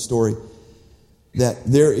notice in this story that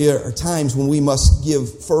there are times when we must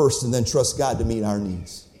give first and then trust God to meet our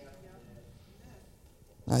needs?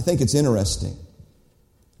 I think it's interesting.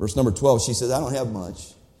 Verse number 12, she says, I don't have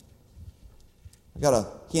much. I got a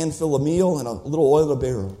handful of meal and a little oil in a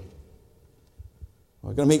barrel.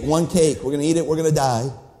 We're going to make one cake. We're going to eat it. We're going to die.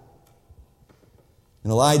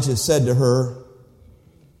 And Elijah said to her,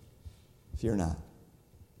 fear not.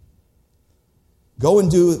 Go and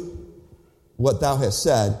do what thou hast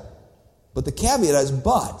said. But the caveat is,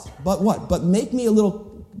 but what? But make me a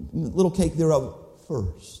little cake thereof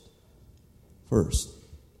first. First.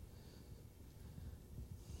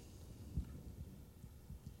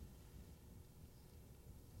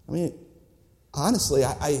 I mean, honestly,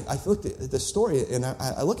 I looked at this story, and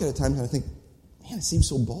I look at it at times and I think, man, it seems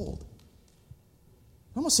so bold.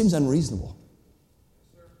 It almost seems unreasonable.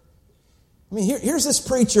 I mean, here's this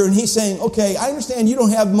preacher, and he's saying, okay, I understand you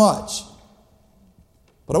don't have much,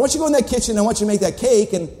 but I want you to go in that kitchen, I want you to make that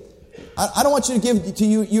cake, and I don't want you to give to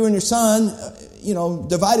you and your son,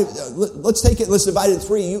 divide it. Let's divide it in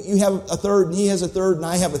 3. You have a third, and he has a third, and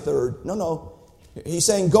I have a third. No. He's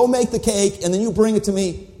saying, go make the cake, and then you bring it to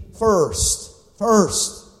me first.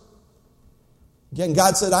 Again,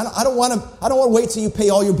 God said, I don't want to wait till you pay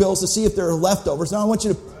all your bills to see if there are leftovers. No, I want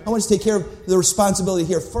you to take care of the responsibility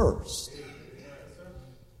here first.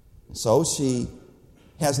 So she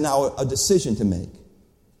has now a decision to make.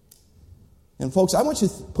 And folks, I want you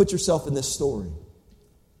to put yourself in this story.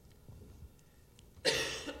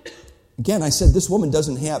 Again, I said this woman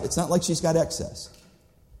doesn't have, it's not like she's got excess.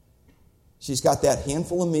 She's got that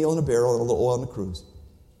handful of meal in a barrel and a little oil in the cruse.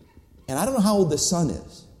 And I don't know how old this son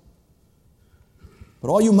is. But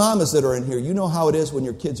all you mamas that are in here, you know how it is when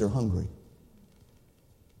your kids are hungry.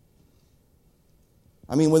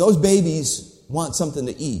 I mean, when those babies want something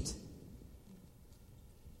to eat.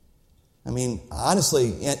 I mean,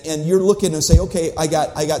 honestly, and you're looking and say, okay, I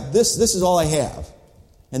got this is all I have.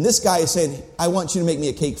 And this guy is saying, I want you to make me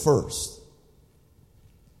a cake first.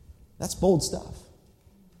 That's bold stuff.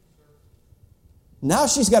 Now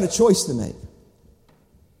she's got a choice to make.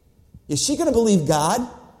 Is she going to believe God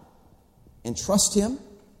and trust Him?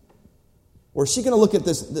 Or is she going to look at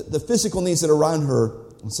this, the physical needs that are around her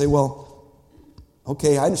and say, well,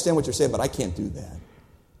 okay, I understand what you're saying, but I can't do that.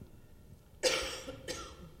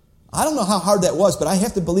 I don't know how hard that was, but I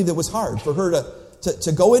have to believe it was hard for her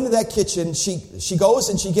to go into that kitchen. She goes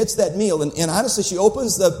and she gets that meal. And honestly, she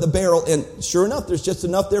opens the barrel, and sure enough, there's just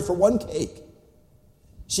enough there for one cake.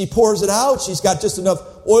 She pours it out. She's got just enough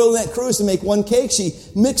oil in that cruise to make one cake. She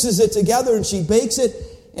mixes it together and she bakes it.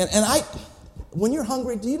 When you're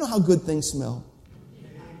hungry, do you know how good things smell?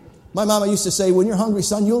 My mama used to say, when you're hungry,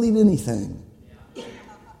 son, you'll eat anything.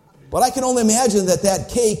 But I can only imagine that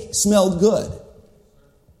cake smelled good.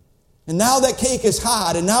 And now that cake is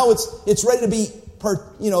hot, and now it's ready to be,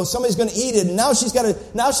 somebody's going to eat it, and now she's got it.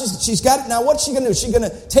 Now what's she going to do? She's going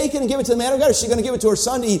to take it and give it to the man of God, or she's going to give it to her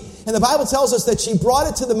son to eat? And the Bible tells us that she brought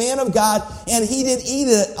it to the man of God, and he did eat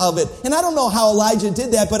of it. And I don't know how Elijah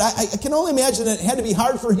did that, but I can only imagine it had to be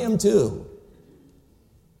hard for him too.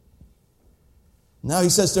 Now he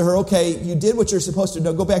says to her, okay, you did what you're supposed to do.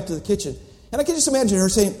 Now go back to the kitchen. And I can just imagine her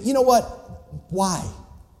saying, you know what? Why?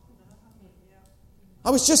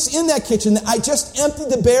 I was just in that kitchen. I just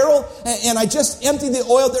emptied the barrel and I just emptied the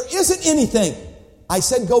oil. There isn't anything. I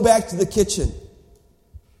said, go back to the kitchen.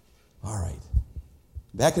 All right.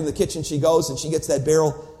 Back in the kitchen she goes and she gets that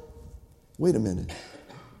barrel. Wait a minute.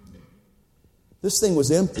 This thing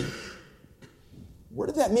was empty. Where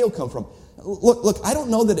did that meal come from? Look, I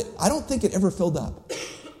don't think it ever filled up.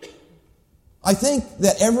 I think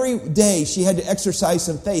that every day she had to exercise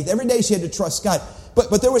some faith. Every day she had to trust God.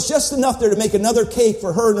 But there was just enough there to make another cake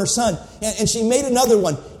for her and her son. And she made another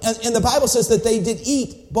one. And the Bible says that they did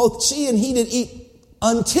eat, both she and he did eat,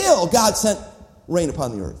 until God sent rain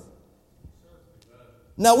upon the earth.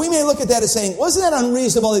 Now we may look at that as saying, wasn't that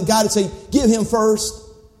unreasonable that God would say, give him first?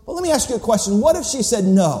 Well, let me ask you a question. What if she said,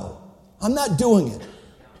 no, I'm not doing it?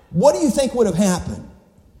 What do you think would have happened?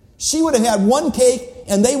 She would have had one cake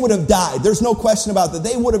and they would have died. There's no question about that.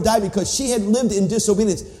 They would have died because she had lived in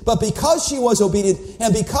disobedience. But because she was obedient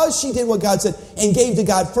and because she did what God said and gave to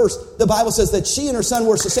God first, the Bible says that she and her son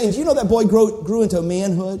were sustained. Do you know that boy grew into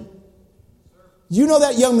manhood? You know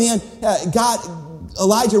that young man,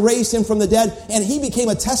 Elijah raised him from the dead, and he became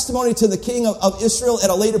a testimony to the king of Israel at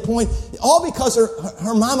a later point, all because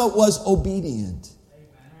her mama was obedient.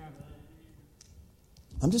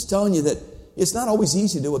 I'm just telling you that it's not always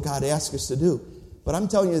easy to do what God asks us to do. But I'm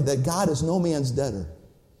telling you that God is no man's debtor.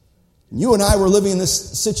 You and I were living in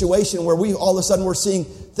this situation where all of a sudden we're seeing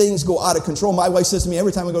things go out of control. My wife says to me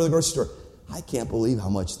every time I go to the grocery store, I can't believe how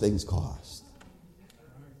much things cost.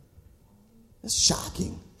 It's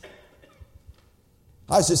shocking.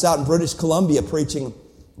 I was just out in British Columbia preaching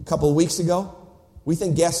a couple of weeks ago. We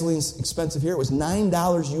think gasoline's expensive here. It was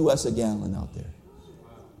 $9 US a gallon out there.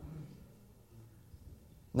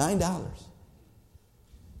 $9.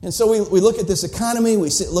 And so we look at this economy, we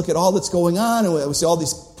look at all that's going on, and we see all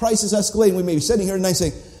these prices escalating. We may be sitting here tonight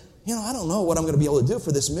saying, I don't know what I'm going to be able to do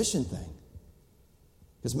for this mission thing.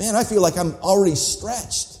 Because, man, I feel like I'm already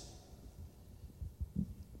stretched.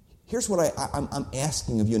 Here's what I'm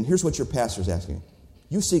asking of you, and here's what your pastor's asking you.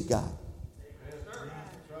 You seek God.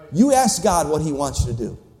 You ask God what he wants you to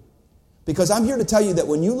do. Because I'm here to tell you that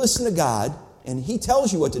when you listen to God, and he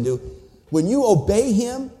tells you what to do, when you obey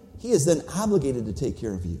him, he is then obligated to take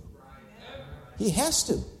care of you. He has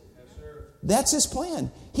to. That's his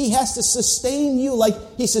plan. He has to sustain you like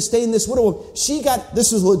he sustained this widow.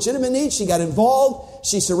 This was a legitimate need. She got involved.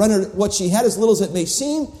 She surrendered what she had, as little as it may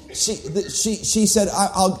seem. She said,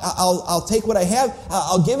 I'll take what I have.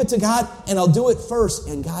 I'll give it to God, and I'll do it first.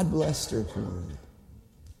 And God blessed her for it.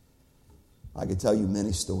 I could tell you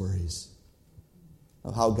many stories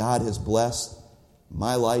of how God has blessed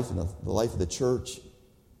my life and the life of the church.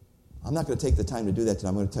 I'm not going to take the time to do that today.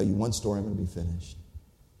 I'm going to tell you one story. I'm going to be finished.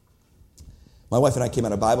 My wife and I came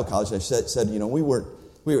out of Bible college. And I said,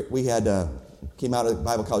 we came out of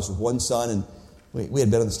Bible college with one son, and we had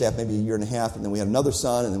been on the staff maybe a year and a half, and then we had another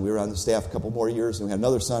son, and then we were on the staff a couple more years, and we had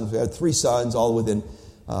another son. We had 3 sons, all within,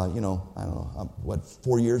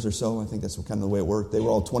 4 years or so. I think that's kind of the way it worked. They were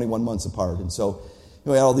all 21 months apart, and so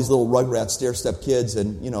we had all these little Rugrats, stair-step kids,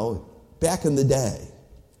 and back in the day,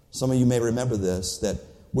 some of you may remember this, that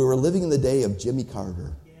we were living in the day of Jimmy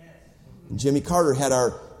Carter. And Jimmy Carter had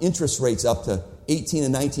our interest rates up to 18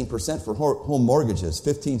 and 19% for home mortgages,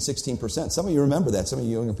 15, 16%. Some of you remember that. Some of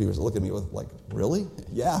you younger people look at me with like, really?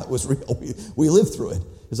 Yeah, it was real. We lived through it.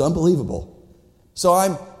 It was unbelievable. So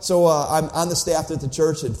I'm on the staff at the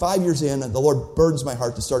church, and 5 years in, the Lord burdens my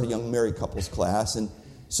heart to start a young married couples class. And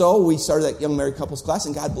so we started that young married couples class,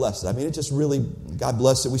 and God blessed it. I mean, it just really, God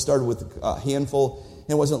blessed it. We started with a handful,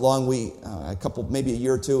 And it wasn't long, maybe a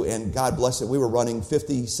year or two, and God bless it, we were running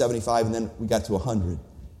 50, 75, and then we got to 100.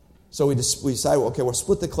 So we decided, okay, we'll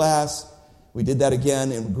split the class. We did that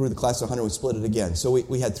again, and we grew the class to 100, we split it again. So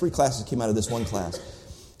we had 3 classes that came out of this one class.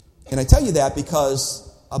 And I tell you that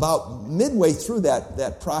because about midway through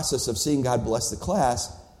that process of seeing God bless the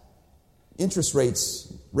class, interest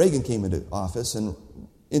rates, Reagan came into office, and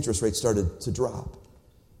interest rates started to drop.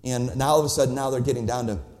 And now all of a sudden, now they're getting down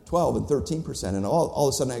to 12 and 13%. And all of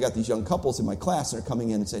a sudden, I got these young couples in my class, and they're coming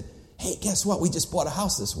in and saying, hey, guess what? We just bought a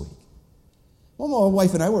house this week. Well, my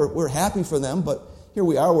wife and I, we're happy for them, but here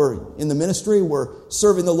we are. We're in the ministry. We're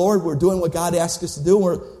serving the Lord. We're doing what God asked us to do.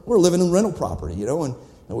 We're living in rental property, and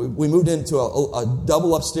we moved into a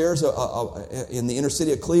double upstairs in the inner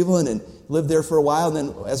city of Cleveland and lived there for a while. And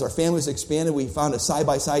then as our families expanded, we found a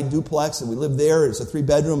side-by-side duplex, and we lived there. It's a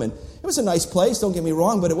 3-bedroom, and it was a nice place, don't get me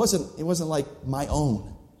wrong, but it wasn't like my own.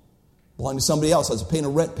 It belonged to somebody else. I was paying a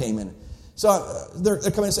rent payment. So they're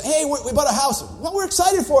coming and saying, hey, we bought a house. Well, we're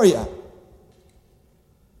excited for you.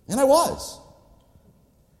 And I was.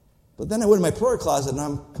 But then I went in my prayer closet, and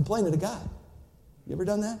I'm complaining to God. You ever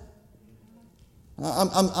done that?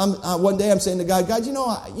 One day I'm saying to God,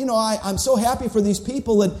 I'm so happy for these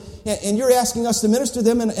people, and you're asking us to minister to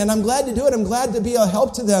them, and I'm glad to do it. I'm glad to be a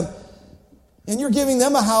help to them. And you're giving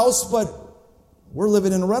them a house, but we're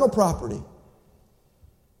living in a rental property.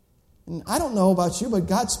 And I don't know about you, but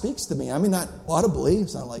God speaks to me. I mean, not audibly.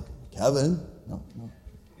 It's not like, Kevin. No.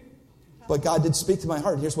 But God did speak to my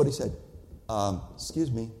heart. Here's what he said.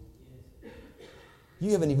 Excuse me.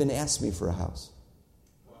 You haven't even asked me for a house.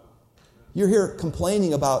 You're here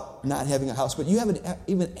complaining about not having a house, but you haven't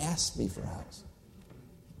even asked me for a house.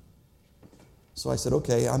 So I said,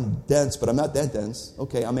 okay, I'm dense, but I'm not that dense.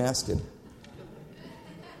 Okay, I'm asking.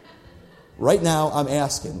 Right now, I'm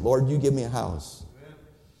asking, Lord, you give me a house.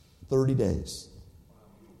 30 days.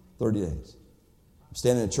 30 days. I'm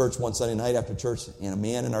standing in church one Sunday night after church, and a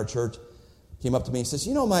man in our church came up to me and says,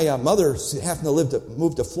 my mother's having to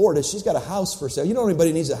move to Florida. She's got a house for sale. You know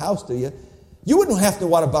anybody needs a house, do you? You wouldn't have to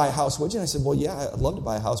want to buy a house, would you? And I said, well, yeah, I'd love to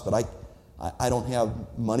buy a house, but I don't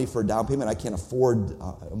have money for a down payment. I can't afford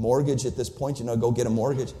a mortgage at this point. Go get a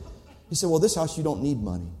mortgage. He said, well, this house, you don't need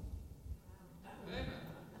money.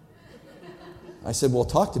 I said, well,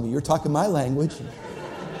 talk to me. You're talking my language.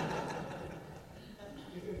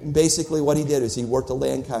 And basically what he did is he worked a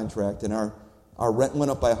land contract, and our rent went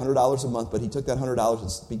up by $100 a month, but he took that $100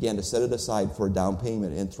 and began to set it aside for a down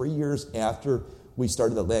payment. And 3 years after we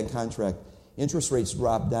started the land contract, interest rates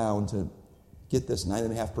dropped down to, get this,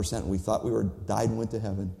 9.5%. We thought we died and went to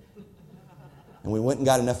heaven. And we went and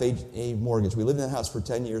got an FHA mortgage. We lived in that house for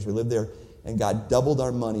 10 years. We lived there, and God doubled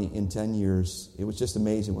our money in 10 years. It was just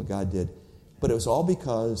amazing what God did. But it was all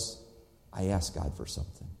because I asked God for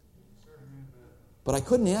something. But I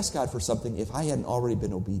couldn't ask God for something if I hadn't already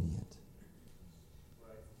been obedient.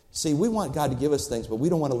 See, we want God to give us things, but we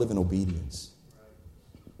don't want to live in obedience.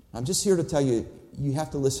 I'm just here to tell you, you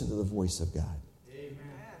have to listen to the voice of God. Amen.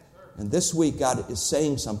 And this week, God is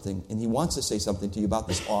saying something, and He wants to say something to you about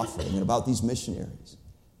this offering and about these missionaries.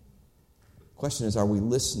 The question is, are we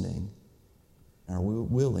listening? Are we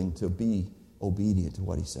willing to be obedient to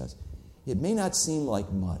what He says? It may not seem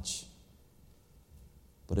like much,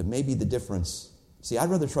 but it may be the difference. See,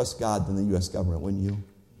 I'd rather trust God than the U.S. government, wouldn't you?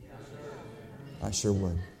 I sure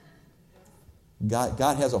would.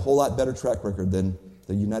 God has a whole lot better track record than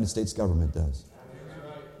the United States government does.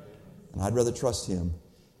 And I'd rather trust Him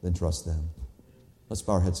than trust them. Let's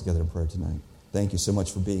bow our heads together in prayer tonight. Thank you so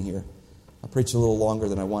much for being here. I preached a little longer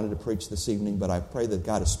than I wanted to preach this evening, but I pray that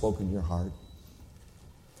God has spoken to your heart.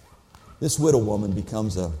 This widow woman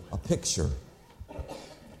becomes a picture.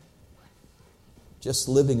 Just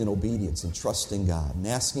living in obedience and trusting God and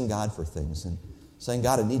asking God for things and saying,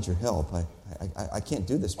 God, I need your help. I can't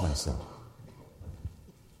do this myself.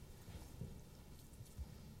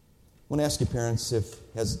 I want to ask you, parents,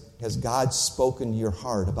 has God spoken to your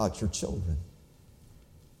heart about your children?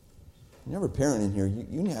 You have a parent in here,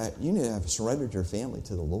 you need to have surrendered your family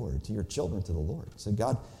to the Lord, to your children to the Lord. Say,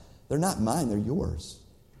 God, they're not mine, they're yours.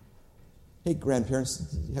 Hey,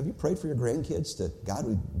 grandparents, have you prayed for your grandkids that God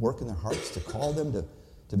would work in their hearts to call them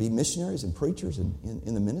to be missionaries and preachers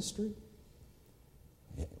in the ministry?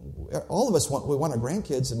 All of us want our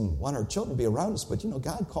grandkids and want our children to be around us, but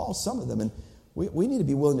God calls some of them, and we need to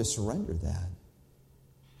be willing to surrender that.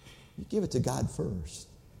 You give it to God first.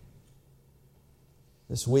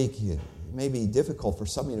 This week, it may be difficult for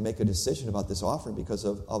some of you to make a decision about this offering because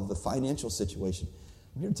of the financial situation.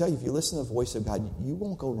 I'm here to tell you, if you listen to the voice of God, you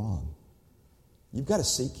won't go wrong. You've got to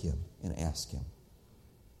seek Him and ask Him,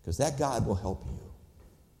 because that God will help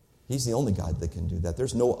you. He's the only God that can do that.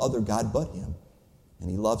 There's no other God but Him. And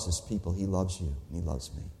He loves His people. He loves you, and He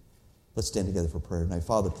loves me. Let's stand together for prayer tonight.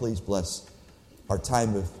 Father, please bless our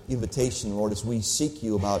time of invitation, Lord, as we seek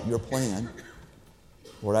You about Your plan.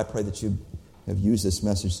 Lord, I pray that You have used this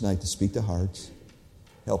message tonight to speak to hearts.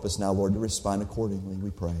 Help us now, Lord, to respond accordingly, we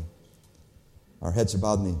pray. Our heads are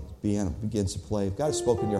bowed and the piano begins to play. If God has spoken to your